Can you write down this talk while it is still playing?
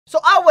So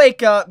I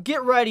wake up,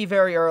 get ready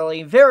very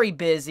early, very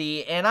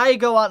busy, and I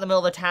go out in the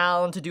middle of the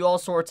town to do all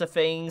sorts of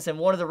things, and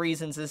one of the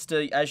reasons is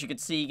to, as you can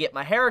see, get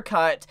my hair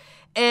cut.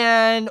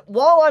 And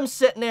while I'm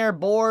sitting there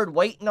bored,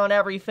 waiting on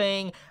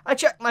everything, I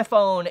check my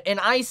phone, and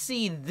I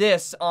see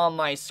this on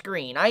my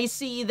screen. I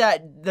see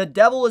that The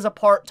Devil is a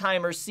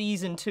Part-Timer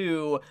Season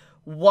 2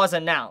 was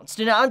announced.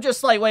 And I'm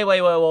just like, wait,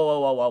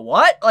 whoa,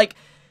 what?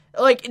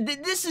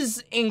 This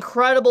is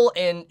incredible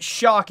and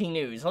shocking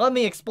news. Let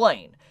me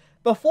explain.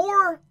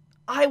 Before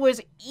I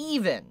was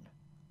even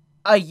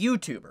a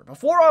YouTuber,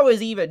 before I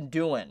was even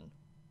doing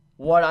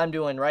what I'm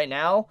doing right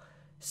now,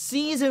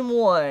 Season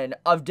 1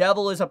 of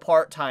Devil is a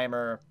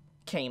Part-Timer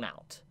came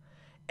out.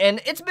 And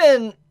it's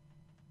been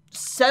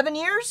 7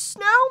 years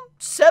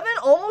now?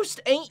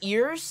 Almost 8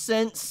 years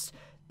since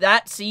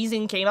that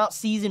season came out.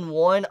 Season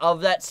 1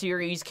 of that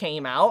series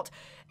came out.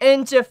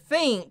 And to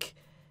think,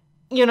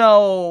 you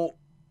know,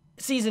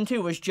 Season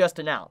 2 was just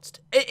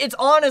announced. It's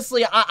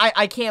honestly,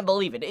 I can't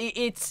believe it.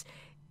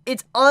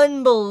 It's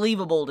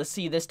unbelievable to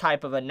see this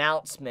type of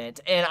announcement,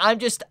 and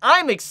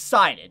I'm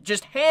excited.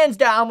 Just hands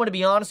down, I'm going to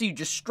be honest with you,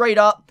 just straight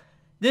up,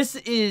 this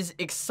is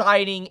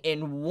exciting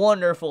and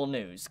wonderful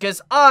news,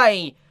 because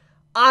I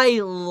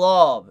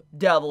love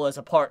Devil as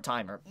a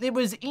Part-Timer. It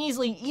was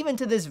easily, even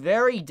to this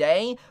very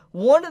day,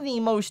 one of the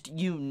most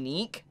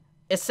unique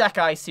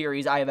isekai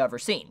series I have ever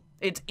seen.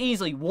 It's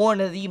easily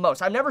one of the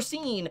most. I've never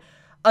seen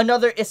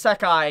another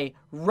isekai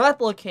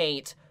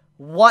replicate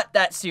what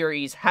that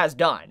series has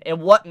done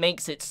and what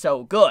makes it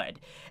so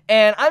good.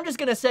 And I'm just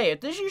gonna say, if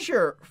this is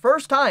your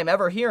first time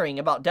ever hearing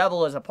about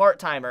Devil as a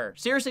Part-Timer,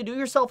 seriously, do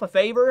yourself a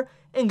favor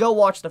and go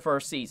watch the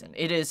first season.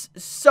 It is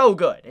so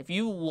good. If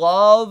you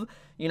love,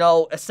 you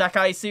know,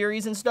 isekai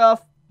series and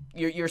stuff,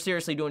 you're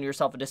seriously doing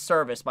yourself a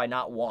disservice by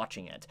not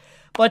watching it.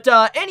 But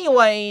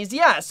anyways,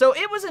 yeah, so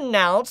it was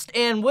announced,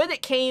 and with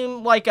it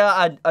came like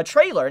a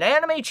trailer. An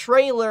anime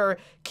trailer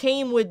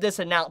came with this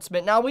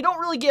announcement. Now, we don't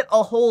really get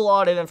a whole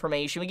lot of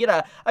information. We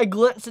get a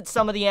glimpse at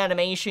some of the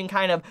animation,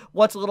 kind of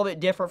what's a little bit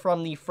different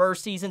from the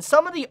first season.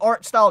 Some of the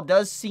art style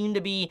does seem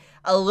to be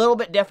a little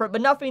bit different,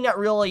 but nothing that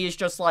really is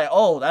just like,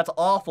 oh, that's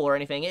awful or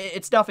anything.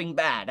 It's nothing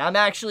bad. I'm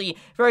actually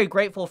very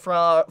grateful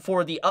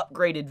for the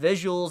upgraded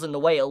visuals and the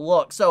way it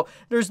looks, so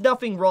there's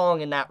nothing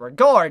wrong in that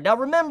regard. Now,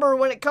 remember,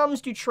 when it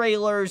comes to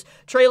trailers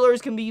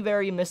can be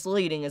very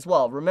misleading as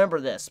well. Remember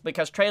this,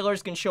 because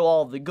trailers can show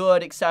all the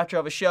good, etc.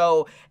 of a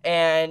show,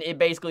 and it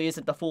basically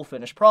isn't the full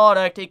finished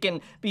product. It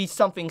can be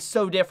something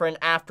so different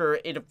after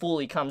it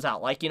fully comes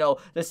out. Like, you know,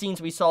 the scenes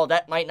we saw,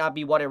 that might not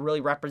be what it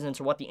really represents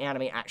or what the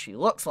anime actually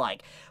looks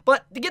like.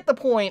 But to get the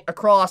point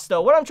across,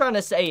 though, what I'm trying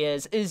to say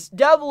is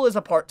Devil is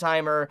a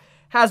Part-Timer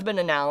has been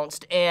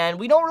announced, and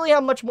we don't really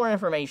have much more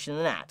information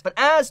than that. But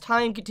as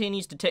time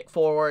continues to tick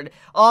forward,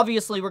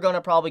 obviously we're going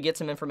to probably get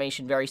some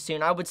information very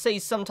soon. I would say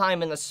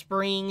sometime in the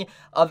spring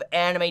of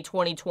anime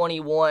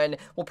 2021,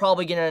 we'll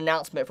probably get an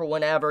announcement for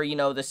whenever, you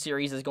know, the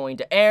series is going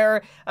to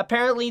air.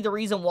 Apparently, the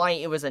reason why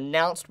it was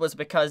announced was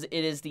because it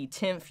is the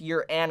 10th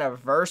year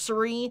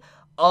anniversary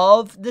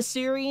of the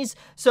series.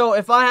 So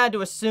if I had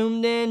to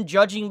assume then,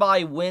 judging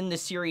by when the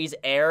series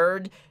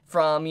aired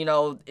from, you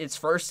know, its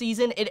first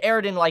season, it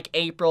aired in like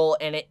April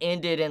and it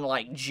ended in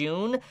like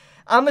June.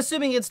 I'm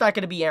assuming it's not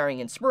going to be airing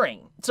in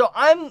spring. So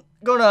I'm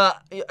going to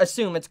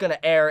assume it's going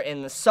to air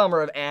in the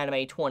summer of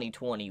anime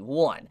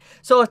 2021.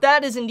 So if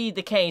that is indeed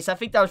the case, I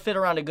think that would fit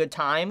around a good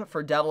time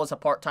for Devil as a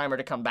Part-Timer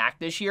to come back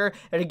this year.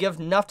 It'd give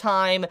enough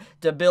time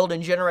to build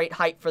and generate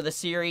hype for the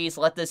series,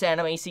 let this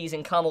anime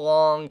season come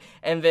along,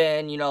 and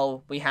then, you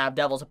know, we have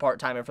Devil as a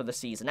Part-Timer for the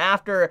season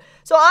after.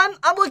 So I'm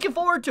looking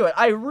forward to it.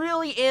 I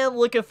really am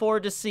looking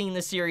forward to seeing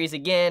the series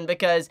again,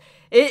 because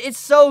it's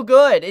so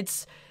good.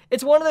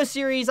 It's one of those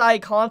series I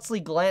constantly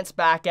glance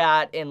back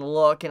at and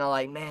look, and I'm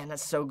like, man,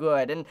 that's so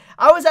good. And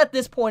I was at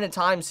this point in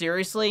time,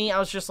 seriously, I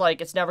was just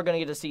like, it's never going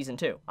to get a season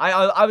 2.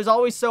 I was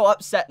always so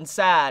upset and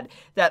sad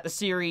that the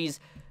series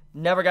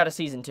never got a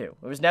season 2.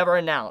 It was never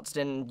announced,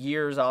 and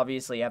years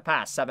obviously have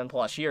passed.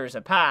 7+ years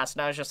have passed,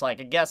 and I was just like,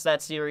 I guess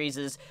that series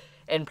is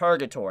in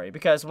purgatory.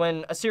 Because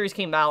when a series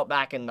came out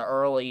back in the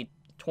early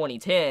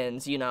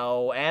 2010s, you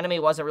know, anime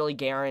wasn't really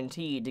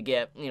guaranteed to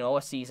get, you know,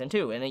 a season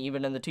 2, and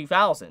even in the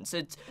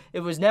 2000s,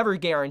 it was never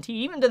guaranteed,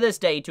 even to this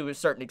day to a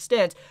certain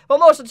extent, but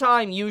most of the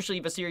time, usually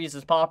if a series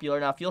is popular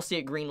enough, you'll see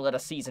it greenlit a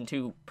season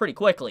 2 pretty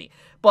quickly,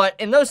 but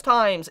in those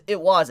times, it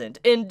wasn't,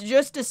 and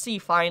just to see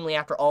finally,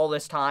 after all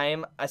this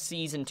time, a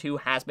season 2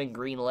 has been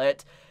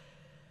greenlit,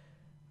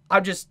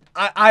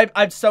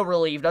 I'm so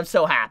relieved. I'm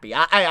so happy.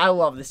 I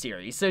love the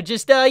series. So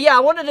just, yeah, I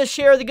wanted to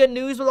share the good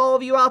news with all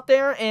of you out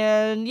there,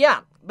 and yeah.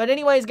 But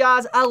anyways,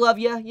 guys, I love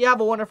you. You have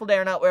a wonderful day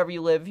or night wherever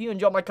you live. If you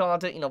enjoy my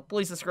content, you know,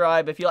 please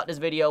subscribe. If you like this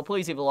video,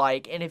 please leave a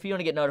like. And if you want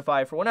to get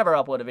notified for whenever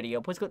I upload a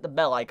video, please click the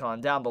bell icon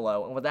down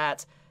below. And with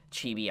that,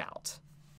 Chibi out.